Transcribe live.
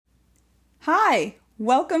Hi,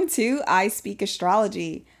 welcome to I Speak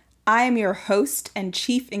Astrology. I am your host and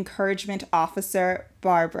Chief Encouragement Officer,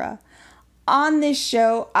 Barbara. On this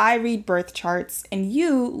show, I read birth charts and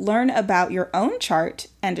you learn about your own chart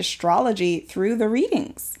and astrology through the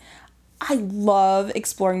readings. I love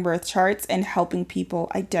exploring birth charts and helping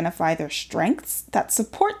people identify their strengths that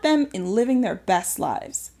support them in living their best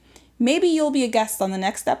lives. Maybe you'll be a guest on the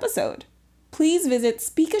next episode. Please visit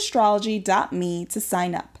speakastrology.me to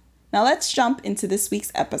sign up. Now let's jump into this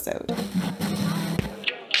week's episode.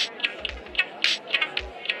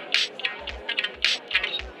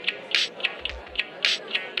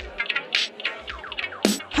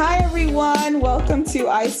 Hi everyone, welcome to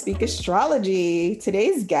I Speak Astrology.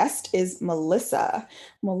 Today's guest is Melissa.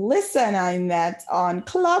 Melissa and I met on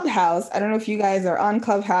Clubhouse. I don't know if you guys are on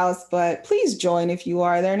Clubhouse, but please join if you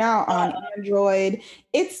are. They're now on Android.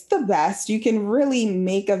 It's the best. You can really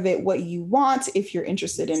make of it what you want if you're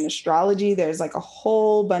interested in astrology. There's like a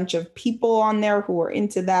whole bunch of people on there who are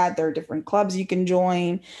into that. There are different clubs you can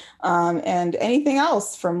join, and anything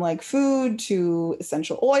else from like food to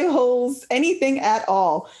essential oils, anything at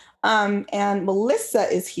all. And Melissa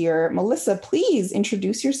is here. Melissa, please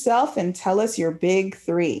introduce yourself and tell us your big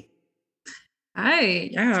three. Hi.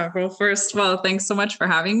 Yeah. Well, first of all, thanks so much for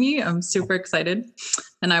having me. I'm super excited.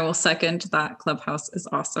 And I will second that Clubhouse is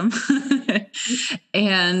awesome.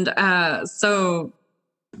 And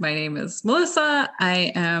my name is Melissa.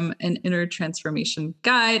 I am an inner transformation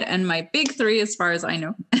guide. And my big three, as far as I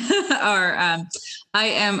know, are I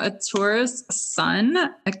am a Taurus sun,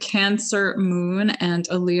 a Cancer moon, and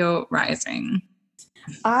a Leo rising.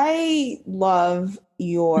 I love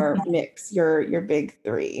your mix, your big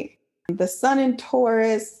three. The sun in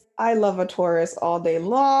Taurus, I love a Taurus all day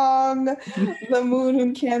long. The moon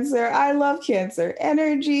in Cancer, I love Cancer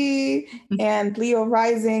energy. And Leo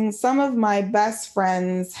rising, some of my best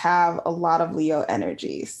friends have a lot of Leo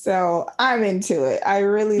energy. So I'm into it. I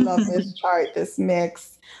really love this chart, this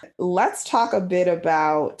mix. Let's talk a bit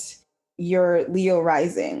about your Leo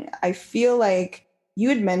rising. I feel like you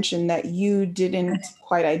had mentioned that you didn't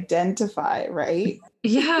quite identify, right?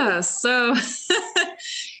 Yeah. So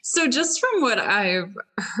just from what I've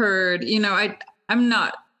heard, I'm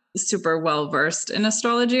not super well versed in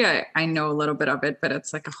astrology. I know a little bit of it, but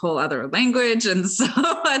it's like a whole other language. And so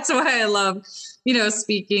that's why I love,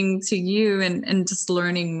 speaking to you and just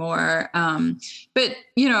learning more. But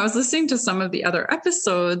I was listening to some of the other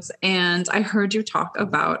episodes and I heard you talk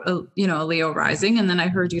about, a Leo rising. And then I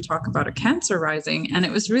heard you talk about a Cancer rising. And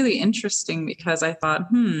it was really interesting because I thought,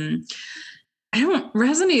 I don't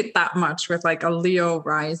resonate that much with like a Leo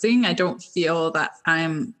rising. I don't feel that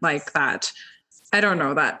I'm like that. I don't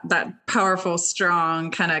know, that powerful,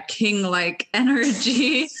 strong, kind of king-like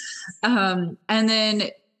energy. And then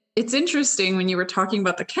it's interesting when you were talking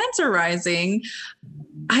about the Cancer rising,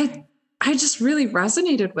 I just really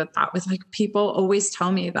resonated with that. With like people always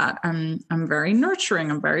tell me that I'm very nurturing,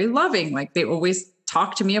 I'm very loving. Like they always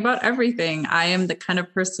talk to me about everything. I am the kind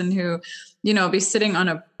of person who, be sitting on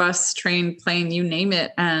a bus, train, plane, you name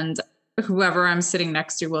it, and whoever I'm sitting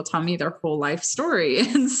next to will tell me their whole life story.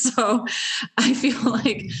 And so I feel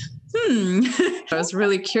like, I was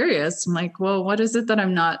really curious. I'm like, well, what is it that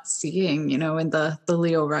I'm not seeing, in the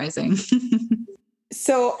Leo rising?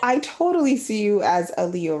 So I totally see you as a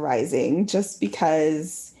Leo rising just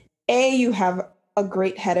because A, you have a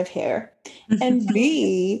great head of hair, and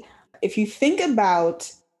B, if you think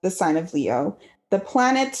about the sign of Leo, the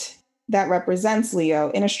planet that represents Leo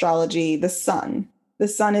in astrology, the sun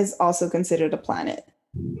is also considered a planet.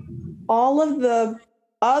 All of the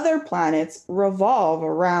other planets revolve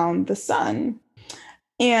around the sun.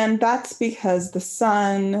 And that's because the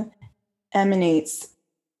sun emanates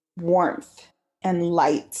warmth and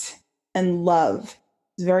light and love.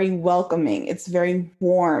 It's very welcoming. It's very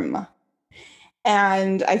warm.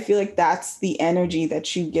 And I feel like that's the energy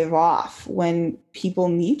that you give off when people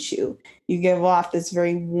meet you. You give off this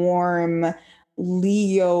very warm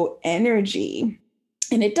Leo energy.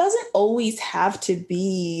 And it doesn't always have to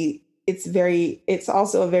be, it's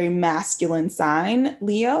also a very masculine sign,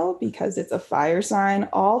 Leo, because it's a fire sign.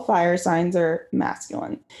 All fire signs are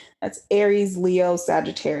masculine. That's Aries, Leo,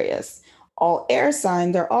 Sagittarius. All air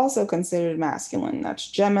signs are also considered masculine. That's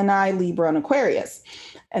Gemini, Libra, and Aquarius.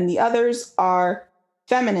 And the others are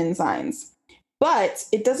feminine signs. But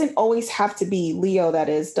it doesn't always have to be Leo, that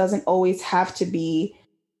is, doesn't always have to be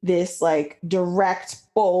this like direct,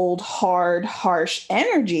 bold, hard, harsh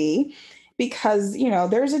energy because,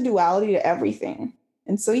 there's a duality to everything.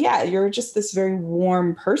 And so, yeah, you're just this very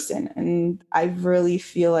warm person. And I really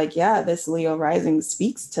feel like, yeah, this Leo rising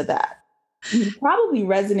speaks to that. You probably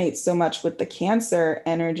resonate so much with the Cancer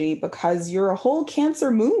energy because you're a whole Cancer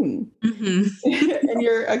moon. And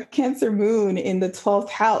you're a Cancer moon in the 12th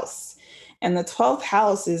house. And the 12th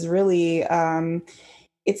house is really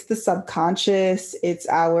it's the subconscious, it's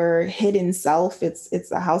our hidden self, it's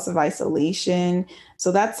the house of isolation.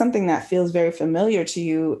 So that's something that feels very familiar to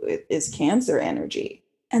you is Cancer energy.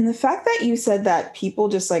 And the fact that you said that people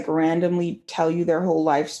just like randomly tell you their whole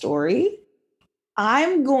life story,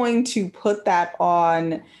 I'm going to put that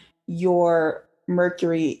on your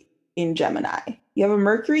Mercury in Gemini. You have a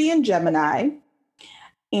Mercury in Gemini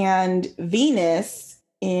and Venus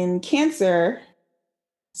in Cancer.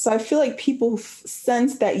 So I feel like people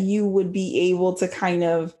sense that you would be able to kind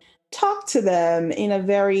of talk to them in a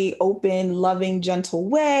very open, loving, gentle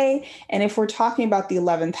way. And if we're talking about the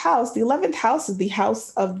 11th house is the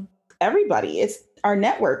house of everybody. It's our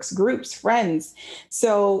networks, groups, friends.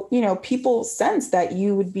 So, people sense that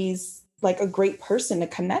you would be like a great person to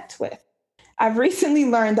connect with. I've recently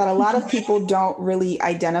learned that a lot of people don't really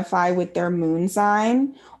identify with their moon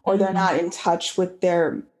sign or they're not in touch with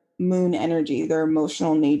their moon energy, their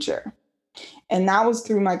emotional nature. And that was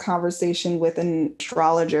through my conversation with an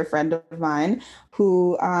astrologer friend of mine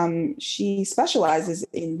who she specializes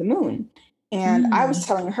in the moon. And I was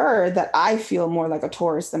telling her that I feel more like a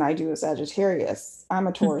Taurus than I do a Sagittarius. I'm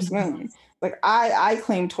a Taurus moon. Like I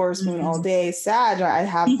claim Taurus moon all day. Sag, I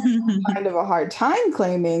have kind of a hard time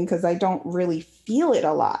claiming because I don't really feel it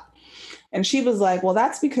a lot. And she was like, well,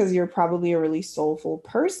 that's because you're probably a really soulful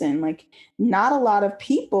person. Like, not a lot of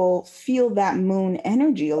people feel that moon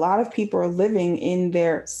energy. A lot of people are living in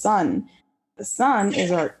their sun. The sun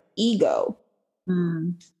is our ego.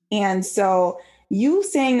 And so, you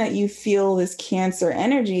saying that you feel this Cancer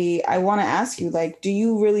energy, I want to ask you, like, do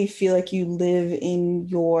you really feel like you live in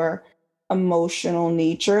your emotional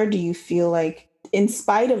nature? Do you feel like, in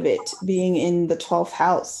spite of it being in the 12th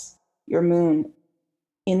house, your moon,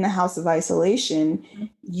 in the house of isolation,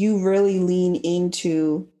 you really lean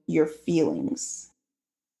into your feelings?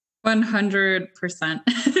 100%.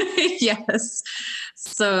 Yes.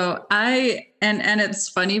 So and it's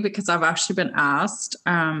funny because I've actually been asked,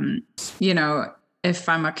 if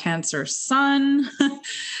I'm a Cancer sun,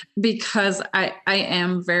 because I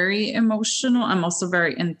am very emotional. I'm also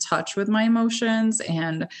very in touch with my emotions.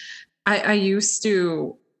 And I used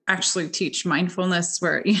to actually teach mindfulness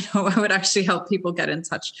where, I would actually help people get in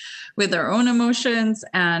touch with their own emotions.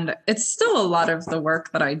 And it's still a lot of the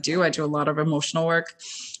work that I do. I do a lot of emotional work.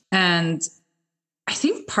 And I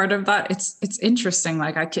think part of that, it's interesting.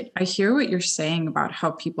 Like I hear what you're saying about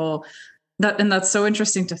how people and that's so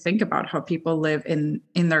interesting to think about how people live in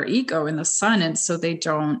their ego in the sun. And so they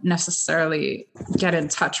don't necessarily get in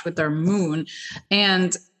touch with their moon.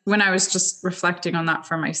 And when I was just reflecting on that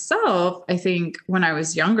for myself, I think when I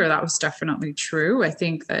was younger, that was definitely true. I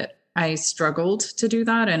think that I struggled to do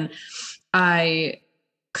that. And I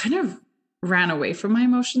kind of ran away from my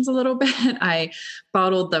emotions a little bit. I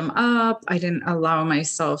bottled them up. I didn't allow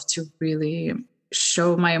myself to really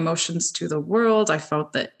show my emotions to the world. I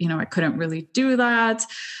felt that, I couldn't really do that.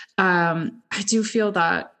 I do feel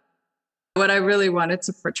that what I really wanted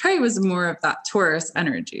to portray was more of that Taurus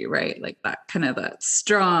energy, right? Like that kind of that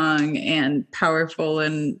strong and powerful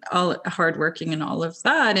and all hardworking and all of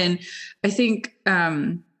that. And I think,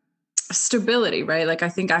 stability, right? Like I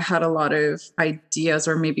think I had a lot of ideas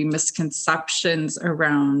or maybe misconceptions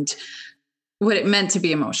around what it meant to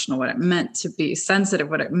be emotional, what it meant to be sensitive,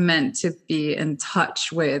 what it meant to be in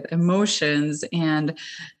touch with emotions. And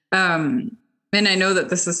I know that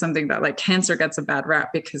this is something that like Cancer gets a bad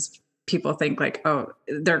rap because people think like, oh,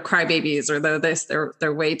 they're crybabies or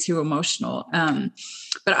they're way too emotional.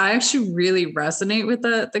 But I actually really resonate with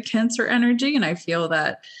the Cancer energy. And I feel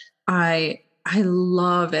that I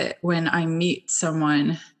love it when I meet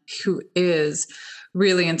someone who is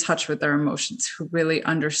really in touch with their emotions, who really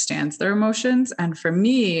understands their emotions. And for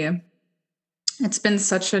me, it's been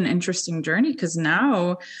such an interesting journey because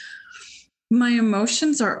now my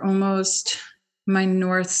emotions are almost my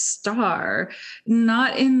North Star,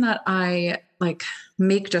 not in that I like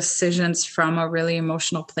make decisions from a really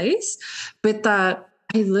emotional place, but that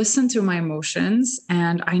I listen to my emotions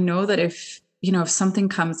and I know that if something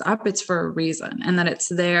comes up, it's for a reason and that it's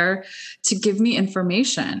there to give me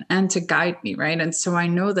information and to guide me. Right. And so I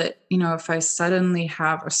know that, if I suddenly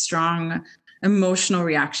have a strong emotional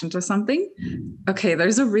reaction to something, okay,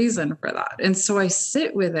 there's a reason for that. And so I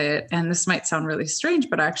sit with it. And this might sound really strange,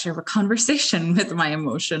 but I actually have a conversation with my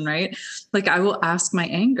emotion, right? Like I will ask my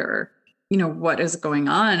anger, what is going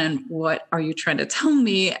on and what are you trying to tell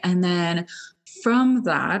me? And then from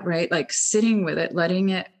that, right, like sitting with it, letting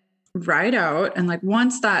it ride out. And like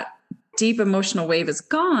once that deep emotional wave is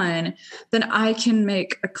gone, then I can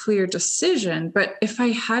make a clear decision. But if I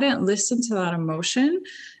hadn't listened to that emotion,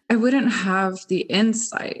 I wouldn't have the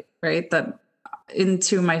insight, right? That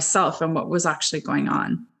into myself and what was actually going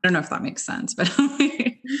on. I don't know if that makes sense, but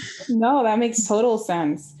No, that makes total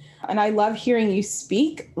sense. And I love hearing you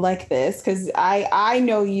speak like this because I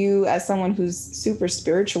know you as someone who's super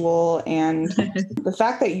spiritual, and the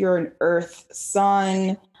fact that you're an earth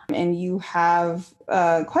sun and you have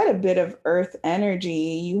quite a bit of earth energy.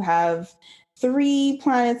 You have 3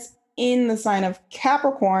 planets in the sign of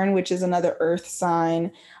Capricorn, which is another earth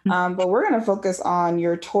sign. But we're going to focus on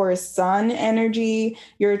your Taurus sun energy,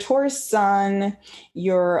 your Taurus sun,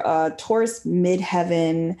 your Taurus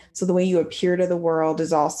midheaven. So the way you appear to the world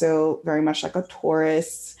is also very much like a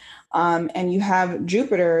Taurus. And you have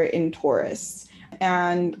Jupiter in Taurus.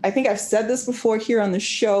 And I think I've said this before here on the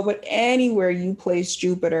show, but anywhere you place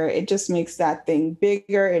Jupiter, it just makes that thing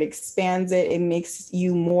bigger. It expands it. It makes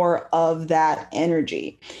you more of that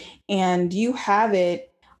energy. And you have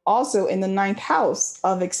it also in the 9th house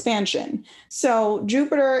of expansion. So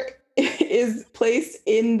Jupiter is placed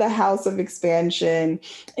in the house of expansion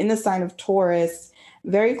in the sign of Taurus,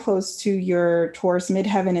 very close to your Taurus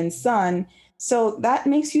midheaven and sun. So that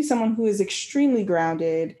makes you someone who is extremely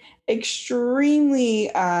grounded, extremely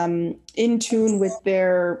in tune with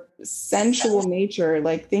their sensual nature,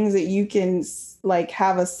 like things that you can like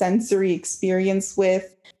have a sensory experience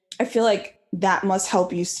with. I feel like that must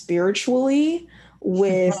help you spiritually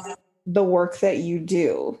with the work that you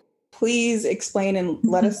do. Please explain and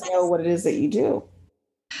let us know what it is that you do.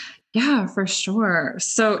 Yeah, for sure.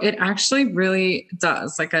 So it actually really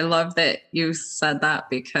does. Like, I love that you said that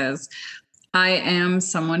because I am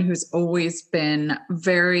someone who's always been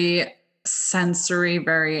very sensory,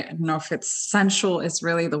 very, I don't know if it's sensual is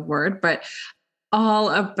really the word, but all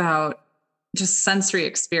about just sensory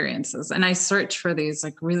experiences. And I search for these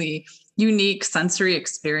like really unique sensory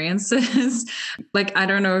experiences. Like, I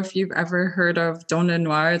don't know if you've ever heard of Don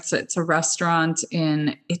Noir. It's a restaurant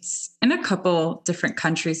it's in a couple different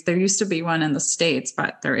countries. There used to be one in the States,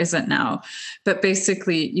 but there isn't now. But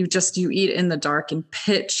basically you eat in the dark and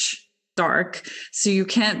pitch dark. So you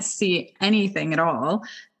can't see anything at all.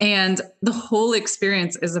 And the whole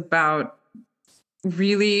experience is about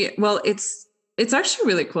really, well, it's actually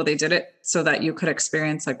really cool. They did it so that you could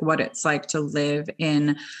experience like what it's like to live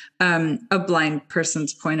in a blind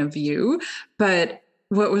person's point of view. But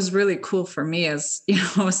what was really cool for me as,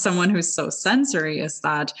 someone who's so sensory is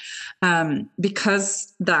that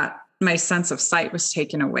because that my sense of sight was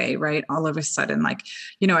taken away, right? All of a sudden, like,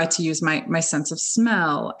 I had to use my sense of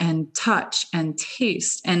smell and touch and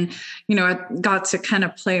taste. And, I got to kind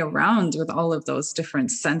of play around with all of those different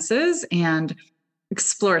senses and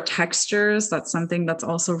explore textures. That's something that's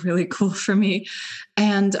also really cool for me.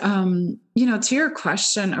 And, to your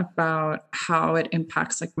question about how it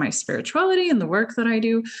impacts like my spirituality and the work that I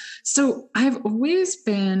do. So I've always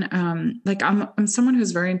been I'm someone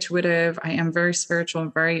who's very intuitive. I am very spiritual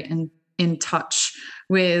and very in touch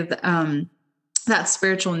with, that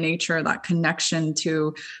spiritual nature, that connection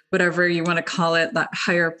to whatever you want to call it, that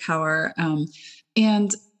higher power.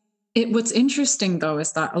 And what's interesting though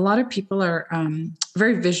is that a lot of people are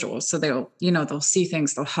very visual, so they'll see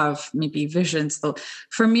things, they'll have maybe visions.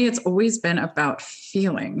 For me, it's always been about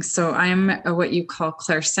feeling. So I'm what you call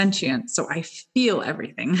clairsentient. So I feel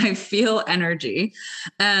everything. I feel energy,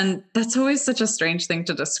 and that's always such a strange thing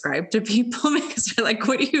to describe to people because they're like,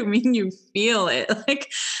 "What do you mean you feel it?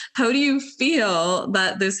 Like, how do you feel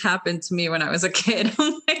that this happened to me when I was a kid?"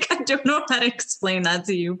 I'm like, I don't know how to explain that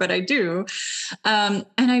to you, but I do. And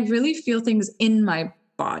I really feel things in my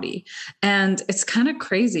body. And it's kind of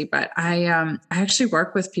crazy, but I actually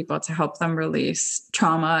work with people to help them release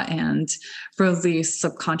trauma and release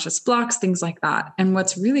subconscious blocks, things like that. And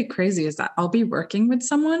what's really crazy is that I'll be working with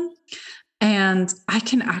someone and I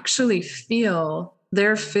can actually feel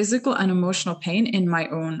their physical and emotional pain in my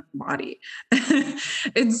own body.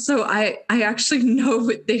 And so I actually know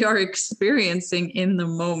what they are experiencing in the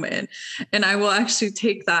moment. And I will actually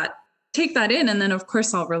take that in, and then of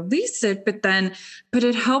course I'll release it, but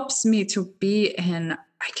it helps me to be in,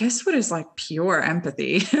 I guess, what is like pure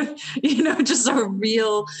empathy, just a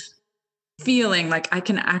real feeling. Like I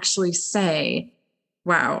can actually say,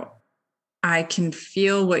 wow, I can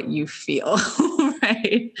feel what you feel.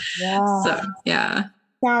 Right. Yeah. So yeah.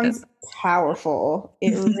 Sounds powerful.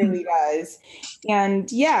 It really does.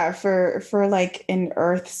 And yeah, for like an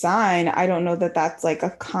earth sign, I don't know that that's like a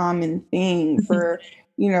common thing for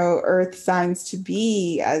earth signs to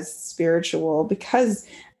be as spiritual, because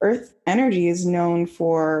earth energy is known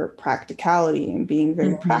for practicality and being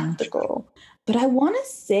very practical. But I want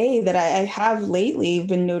to say that I have lately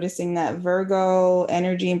been noticing that Virgo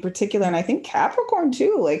energy in particular, and I think Capricorn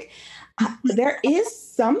too, like there is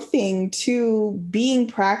something to being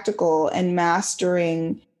practical and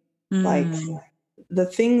mastering like Mm. the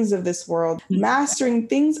things of this world, mastering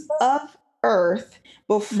things of earth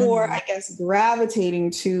before, Mm. I guess,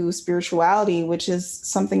 gravitating to spirituality, which is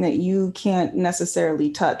something that you can't necessarily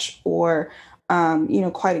touch or,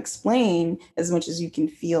 quite explain as much as you can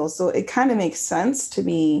feel. So it kind of makes sense to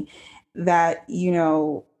me that,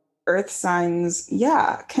 earth signs,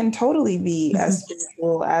 yeah, can totally be as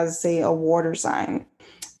spiritual as, say, a water sign.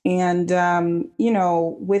 And,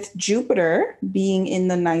 with Jupiter being in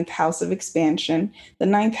the ninth house of expansion, the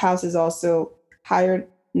ninth house is also higher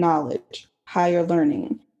knowledge, higher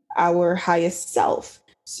learning, our highest self.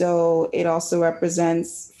 So it also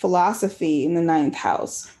represents philosophy in the ninth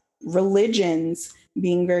house, religions,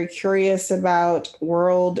 being very curious about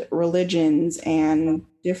world religions and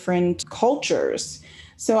different cultures.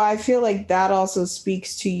 So I feel like that also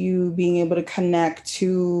speaks to you being able to connect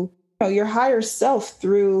to your higher self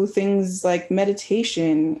through things like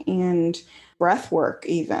meditation and breath work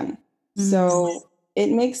even. Mm. So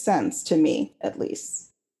it makes sense to me at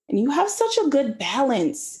least. And you have such a good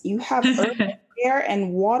balance. You have earth, air,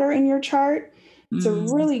 and water in your chart. It's a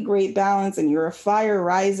Mm. really great balance, and you're a fire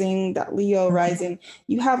rising, that Leo rising.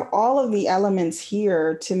 You have all of the elements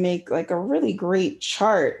here to make like a really great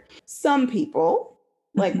chart. Some people,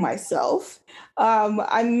 like myself,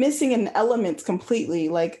 I'm missing an element completely.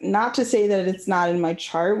 Like, not to say that it's not in my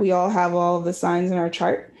chart. We all have all of the signs in our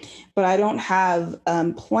chart, but I don't have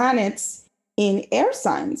planets in air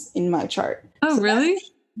signs in my chart. Oh, So really?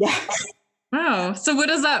 yeah, Wow. So what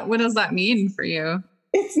does that mean for you?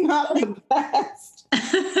 it's not the best.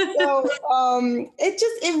 So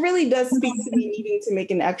it really does speak to me needing to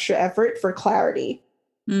make an extra effort for clarity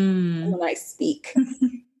Mm. when I speak.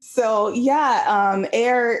 So yeah,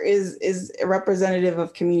 air is a representative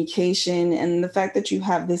of communication, and the fact that you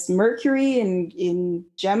have this Mercury in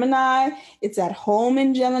Gemini, it's at home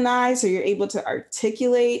in Gemini, so you're able to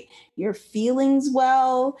articulate your feelings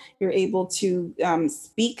well. You're able to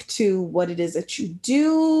speak to what it is that you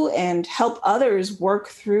do and help others work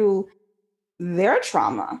through their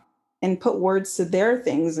trauma and put words to their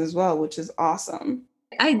things as well, which is awesome.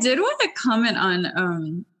 I did want to comment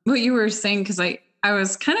on what you were saying because I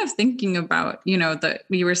was kind of thinking about, that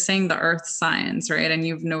you were saying the earth signs, right? And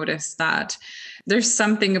you've noticed that there's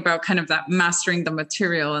something about kind of that mastering the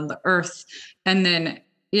material and the earth, and then,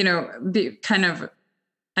 be kind of,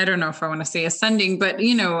 I don't know if I want to say ascending, but,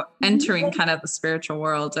 entering kind of the spiritual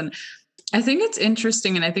world. And I think it's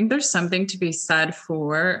interesting. And I think there's something to be said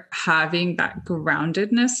for having that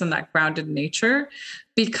groundedness and that grounded nature,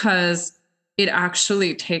 because it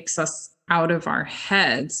actually takes us out of our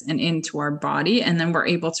heads and into our body. And then we're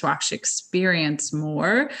able to actually experience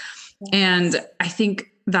more. And I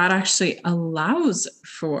think that actually allows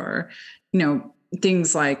for,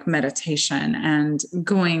 things like meditation and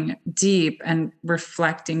going deep and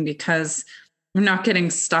reflecting, because we're not getting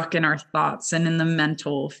stuck in our thoughts and in the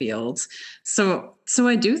mental field. So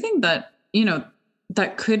I do think that,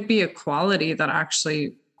 that could be a quality that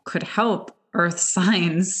actually could help earth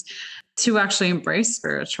signs to actually embrace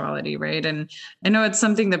spirituality, right? And I know it's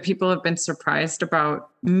something that people have been surprised about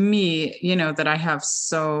me, that I have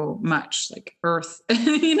so much like earth,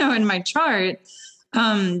 in my chart.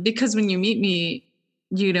 Because when you meet me,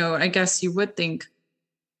 I guess you would think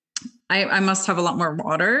I must have a lot more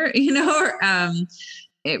water,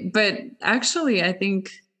 but actually, I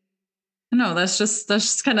think no, that's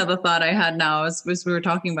just kind of the thought I had now as we were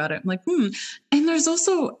talking about it. I'm like, and there's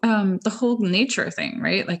also the whole nature thing,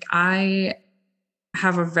 right? Like I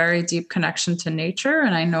have a very deep connection to nature,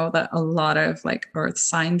 and I know that a lot of like earth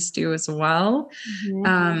signs do as well.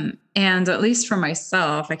 Mhm. And at least for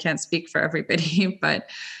myself, I can't speak for everybody, but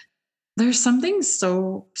there's something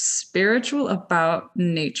so spiritual about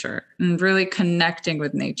nature and really connecting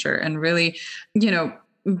with nature and really, you know,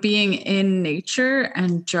 being in nature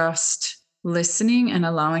and just listening and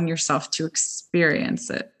allowing yourself to experience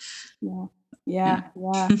it. Yeah. Yeah.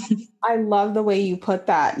 Yeah. Yeah. I love the way you put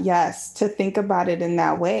that. Yes. To think about it in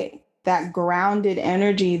that way, that grounded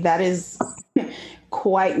energy that is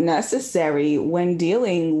quite necessary when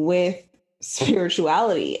dealing with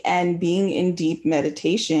spirituality and being in deep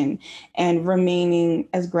meditation and remaining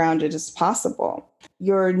as grounded as possible.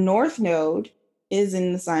 Your North Node is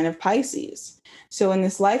in the sign of Pisces. So in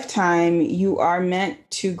this lifetime, you are meant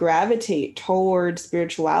to gravitate toward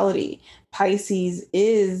spirituality. Pisces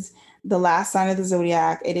is the last sign of the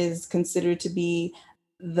zodiac. It is considered to be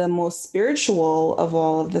the most spiritual of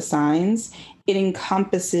all of the signs. It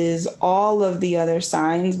encompasses all of the other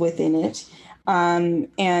signs within it. And,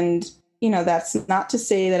 that's not to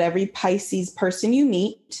say that every Pisces person you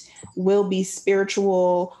meet will be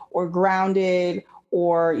spiritual or grounded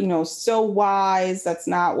or, so wise. That's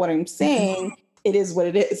not what I'm saying. It is what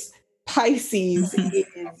it is. Pisces is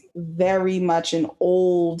very much an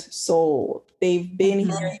old soul. They've been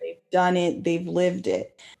here, they've done it, they've lived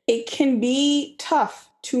it. It can be tough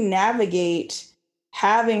to navigate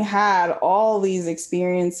having had all these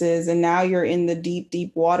experiences, and now you're in the deep,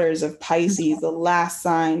 deep waters of Pisces, the last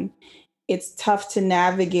sign. It's tough to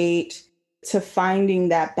navigate to finding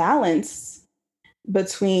that balance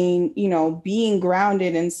between, being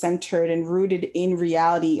grounded and centered and rooted in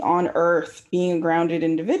reality on earth, being a grounded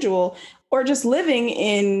individual, or just living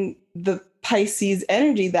in the Pisces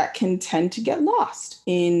energy that can tend to get lost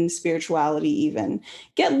in spirituality, even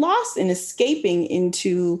get lost in escaping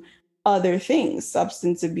into other things,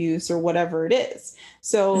 substance abuse or whatever it is.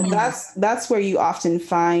 So that's where you often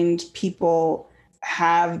find people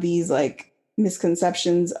have these like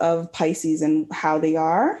misconceptions of Pisces and how they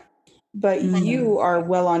are. But you are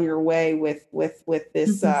well on your way with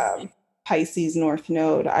this Pisces North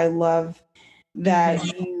Node. I love that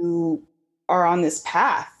you are on this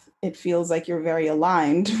path. It feels like you're very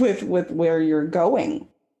aligned with where you're going.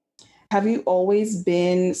 Have you always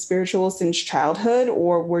been spiritual since childhood,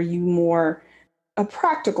 or were you more a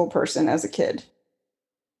practical person as a kid?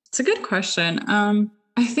 It's a good question.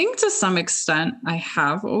 I think to some extent I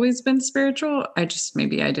have always been spiritual.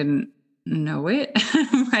 Maybe I didn't know it.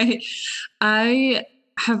 Right. I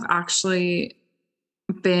have actually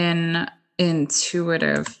been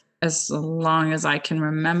intuitive as long as I can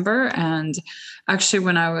remember. And actually,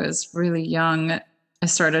 when I was really young, I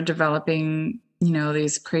started developing,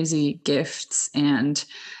 these crazy gifts. And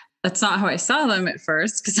that's not how I saw them at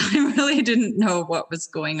first, because I really didn't know what was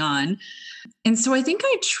going on. And so I think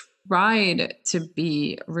I tried to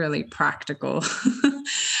be really practical.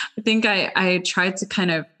 I think I tried to kind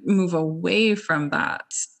of move away from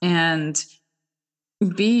that and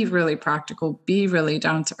be really practical, be really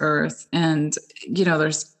down to earth. And,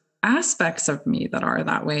 there's aspects of me that are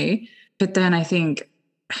that way. But then I think,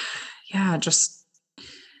 just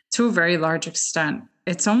to a very large extent,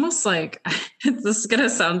 it's almost like this is going to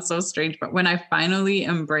sound so strange, but when I finally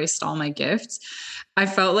embraced all my gifts, I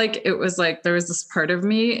felt like it was like there was this part of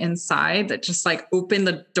me inside that just like opened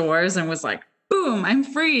the doors and was like, boom, I'm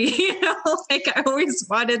free. Like I always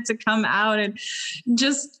wanted to come out and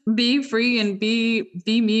just be free and be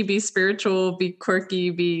me, be spiritual, be quirky,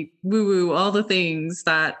 be woo-woo, all the things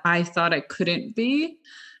that I thought I couldn't be.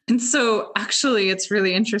 And so actually it's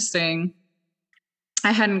really interesting.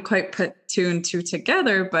 I hadn't quite put two and two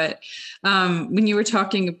together, but when you were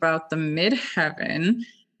talking about the midheaven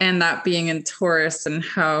and that being in Taurus and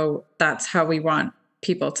how that's how we want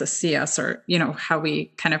people to see us, or, how we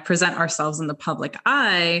kind of present ourselves in the public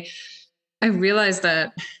eye, I realized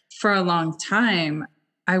that for a long time,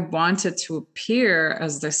 I wanted to appear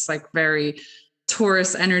as this like very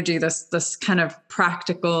Taurus energy, this kind of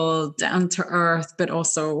practical, down to earth, but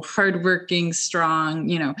also hardworking,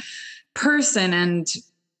 strong, person. And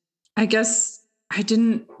I guess I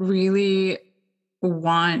didn't really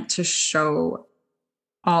want to show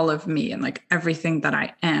all of me and like everything that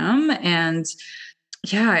I am. And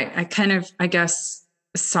I kind of, I guess,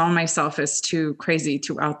 saw myself as too crazy,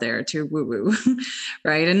 too out there, too woo-woo.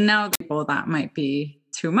 Right. And now people, that might be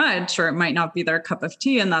too much, or it might not be their cup of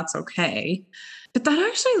tea, and that's okay. But that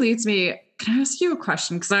actually leads me, can I ask you a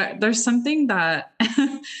question? Because there's something that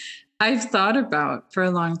I've thought about for a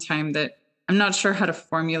long time that I'm not sure how to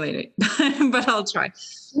formulate it, but I'll try.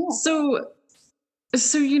 Yeah. So,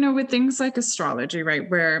 with things like astrology, right,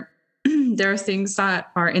 where there are things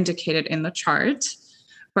that are indicated in the chart,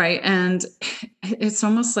 right? And it's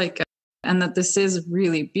almost like, and that this is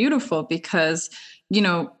really beautiful because,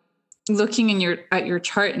 looking at your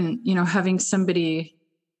chart and, having somebody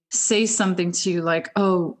say something to you like,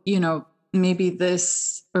 oh, maybe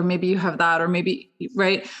this, or maybe you have that, or maybe,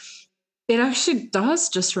 right? It actually does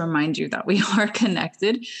just remind you that we are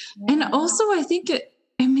connected. Yeah. And also I think it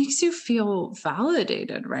makes you feel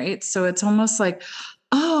validated, right? So it's almost like,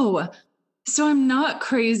 oh, so I'm not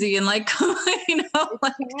crazy and like,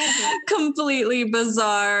 like completely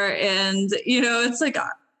bizarre. And, it's like,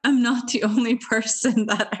 I'm not the only person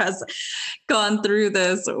that has gone through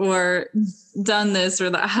this or done this or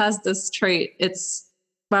that has this trait. It's,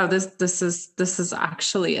 wow, this is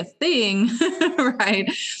actually a thing, right?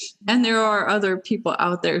 And there are other people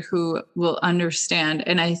out there who will understand.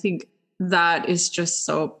 And I think that is just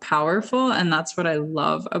so powerful. And that's what I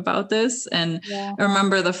love about this. And I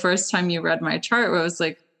remember the first time you read my chart where I was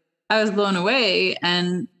like, I was blown away.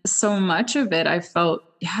 And so much of it, I felt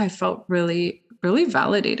really, really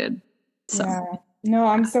validated. So. Yeah. No,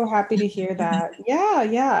 I'm so happy to hear that.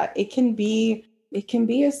 Yeah. It can be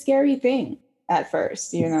a scary thing at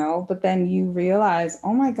first, but then you realize,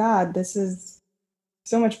 oh my God, this is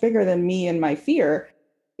so much bigger than me and my fear.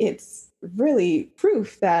 It's really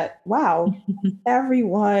proof that, wow,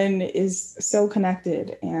 everyone is so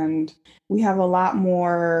connected and we have a lot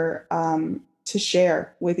more to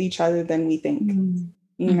share with each other than we think.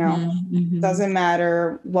 Doesn't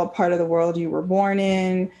matter what part of the world you were born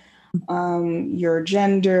in, your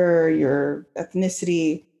gender, your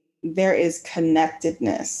ethnicity, there is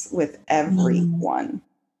connectedness with everyone.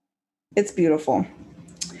 It's beautiful.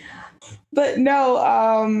 But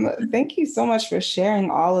no, thank you so much for sharing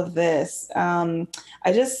all of this. I've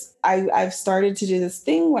started to do this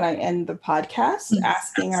thing when I end the podcast,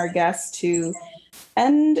 asking our guests to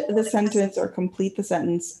end the sentence or complete the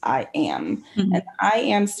sentence, I am. And I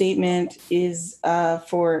am statement is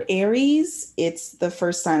for Aries. It's the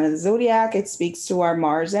first sign of the zodiac. It speaks to our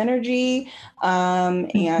Mars energy.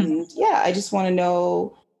 And yeah, I just want to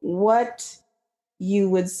know what you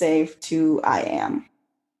would say to I am.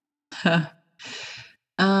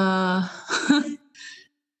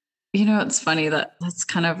 It's funny that's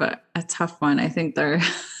kind of a tough one. I think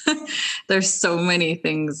there's so many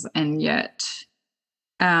things, and yet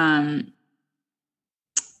at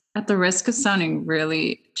the risk of sounding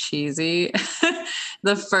really cheesy,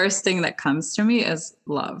 the first thing that comes to me is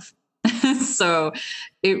love. So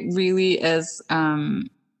it really is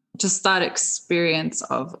just that experience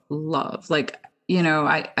of love. Like,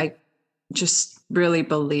 I just really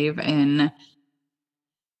believe in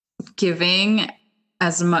giving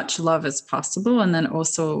as much love as possible, and then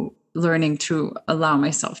also learning to allow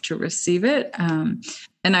myself to receive it.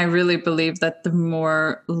 And I really believe that the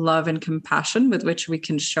more love and compassion with which we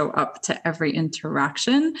can show up to every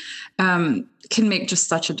interaction can make just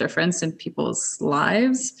such a difference in people's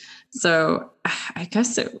lives. So I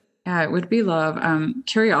guess it would be love.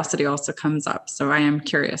 Curiosity also comes up. So I am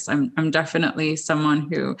curious. I'm definitely someone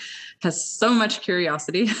who has so much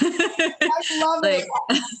curiosity. I love it.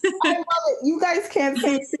 I love it. You guys can't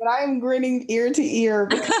see it, but I am grinning ear to ear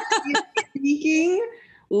because he's speaking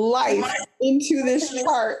life into this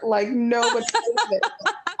chart like nobody did.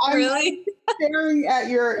 I'm really staring at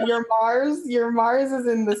your Mars. Your Mars is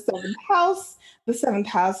in the 7th house. The 7th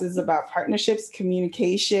house is about partnerships,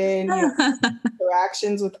 communication,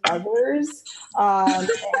 interactions with others.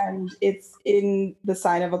 And it's in the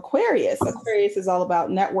sign of Aquarius. Aquarius is all about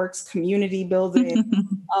networks, community building,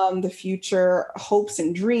 the future, hopes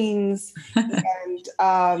and dreams. And,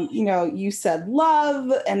 you said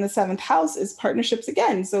love, and the 7th house is partnerships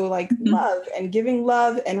again. So like love and giving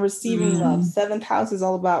love and receiving love. 7th house is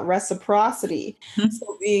all about reciprocity.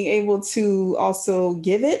 So being able to also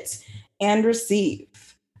give it and receive.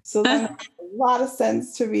 So that makes a lot of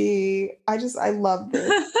sense to me. I love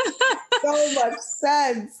this. So much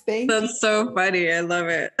sense. Thank you. That's so funny. I love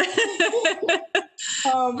it.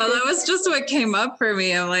 Well, that was just what came up for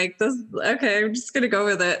me. I'm like, okay, I'm just going to go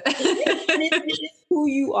with it. It is who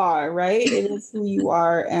you are, right? It is who you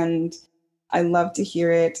are. And I love to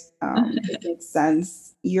hear it. It makes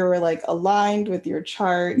sense. You're like aligned with your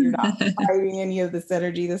chart. You're not fighting any of this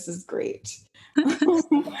energy. This is great.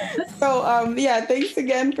 So thanks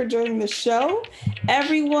again for joining the show.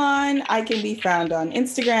 Everyone, I can be found on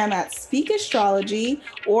Instagram at Speak Astrology,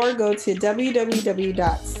 or go to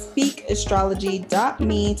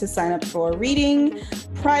www.speakastrology.me to sign up for a reading.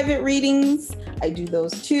 Private readings, I do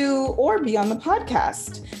those too, or be on the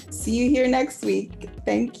podcast. See you here next week.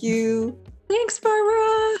 Thank you. Thanks,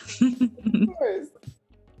 Barbara. Of course.